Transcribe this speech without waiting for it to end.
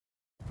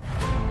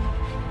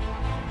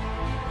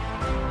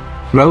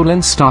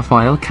Rolanstar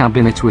file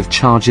cabinet with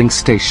charging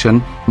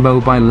station,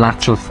 mobile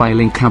lateral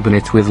filing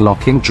cabinet with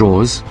locking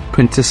drawers,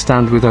 printer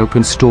stand with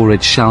open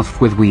storage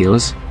shelf with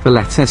wheels, for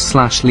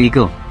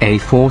letter/legal,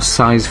 A4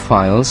 size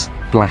files,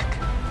 black.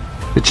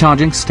 The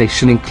charging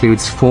station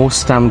includes 4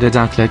 standard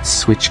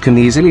outlets which can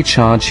easily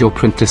charge your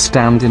printer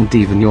stand and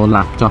even your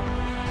laptop.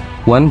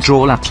 1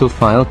 drawer lateral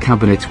file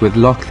cabinet with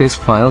lock. This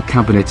file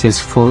cabinet is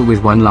full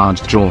with 1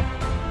 large drawer.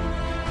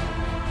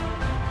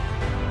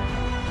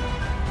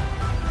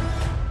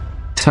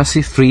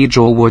 TUSY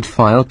 3-drawer wood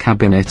file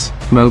cabinet,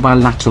 mobile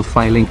lateral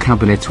filing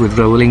cabinet with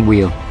rolling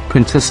wheel,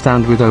 printer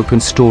stand with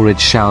open storage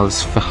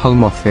shelves for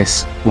home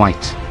office,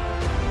 white.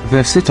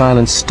 Versatile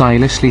and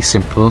stylishly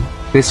simple,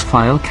 this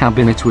file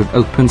cabinet with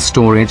open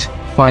storage,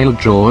 file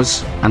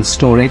drawers, and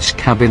storage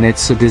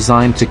cabinets are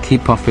designed to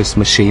keep office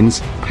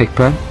machines,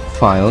 paper,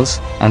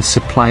 files, and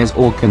supplies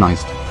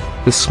organized.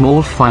 The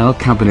small file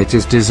cabinet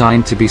is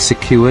designed to be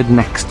secured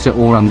next to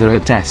or under a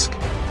desk.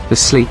 The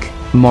sleek,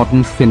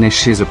 modern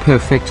finishes are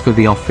perfect for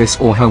the office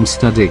or home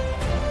study.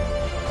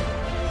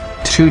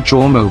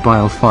 2-drawer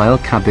mobile file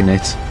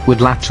cabinet, wood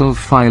lateral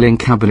filing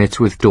cabinet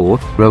with door,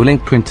 rolling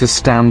printer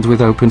stand with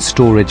open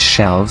storage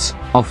shelves,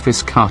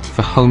 office cart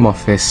for home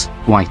office,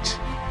 white.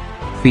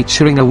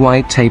 Featuring a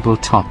wide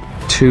tabletop,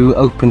 2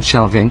 open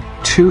shelving,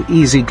 2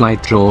 easy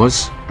glide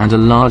drawers, and a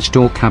large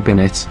door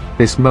cabinet,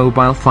 this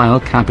mobile file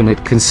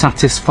cabinet can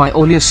satisfy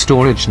all your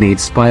storage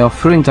needs by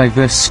offering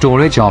diverse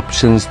storage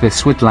options.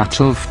 This wood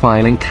lateral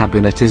filing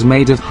cabinet is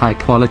made of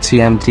high-quality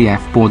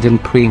MDF board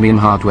and premium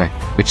hardware,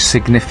 which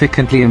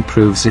significantly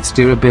improves its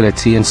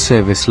durability and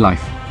service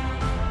life.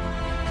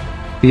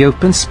 The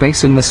open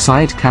space in the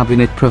side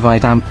cabinet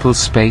provide ample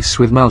space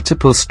with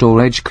multiple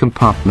storage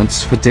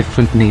compartments for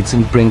different needs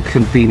and bring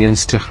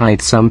convenience to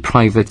hide some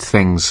private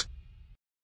things.